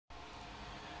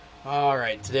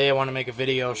Alright, today I want to make a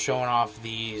video showing off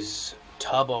these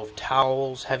Tub of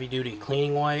Towels heavy duty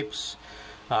cleaning wipes.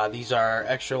 These are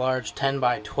extra large 10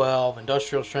 by 12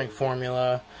 industrial strength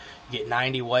formula. You get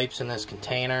 90 wipes in this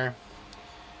container.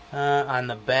 On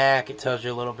the back it tells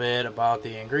you a little bit about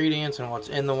the ingredients and what's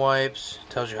in the wipes. It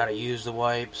tells you how to use the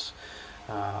wipes.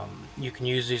 You can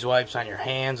use these wipes on your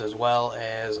hands as well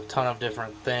as a ton of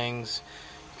different things.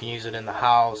 You can use it in the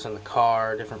house, in the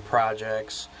car, different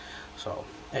projects. So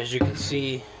as you can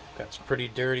see, I've got some pretty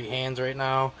dirty hands right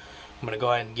now. I'm going to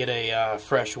go ahead and get a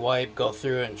fresh wipe, go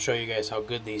through it, and show you guys how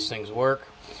good these things work.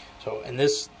 So, and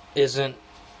this isn't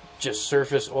just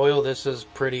surface oil, this is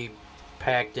pretty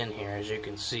packed in here, as you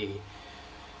can see.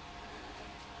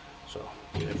 So,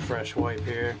 get a fresh wipe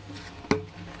here.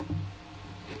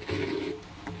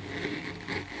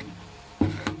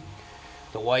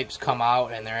 The wipes come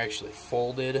out and they're actually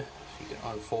folded, so you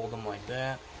can unfold them like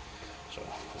that. So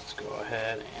let's go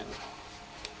ahead and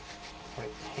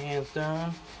wipe the hands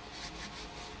down.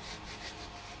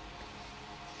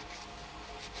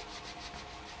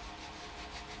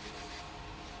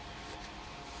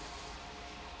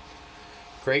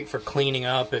 Great for cleaning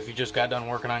up if you just got done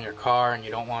working on your car and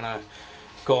you don't want to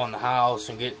go in the house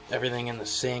and get everything in the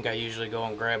sink. I usually go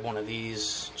and grab one of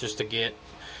these just to get,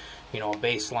 a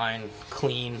baseline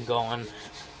clean going.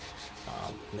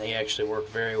 They actually work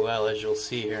very well, as you'll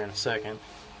see here in a second.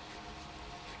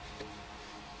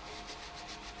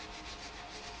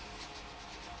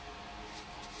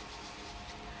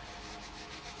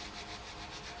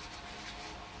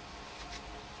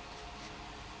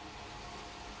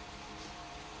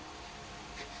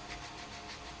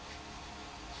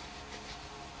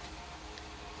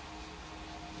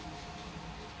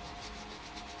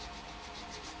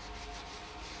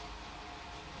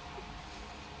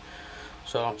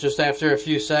 So just after a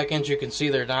few seconds, you can see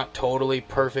they're not totally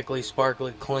perfectly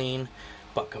sparkly clean,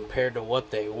 but compared to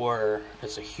what they were,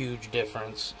 it's a huge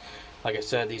difference. Like I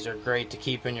said, these are great to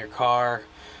keep in your car,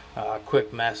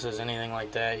 quick messes, anything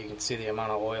like that. You can see the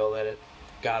amount of oil that it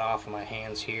got off of my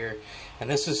hands here. And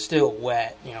this is still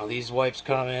wet. These wipes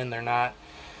come in, they're not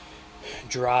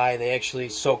dry. They actually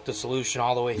soak the solution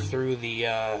all the way through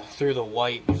the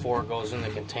wipe before it goes in the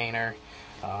container.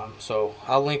 So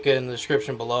I'll link it in the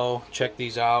description below. Check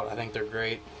these out. I think they're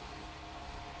great.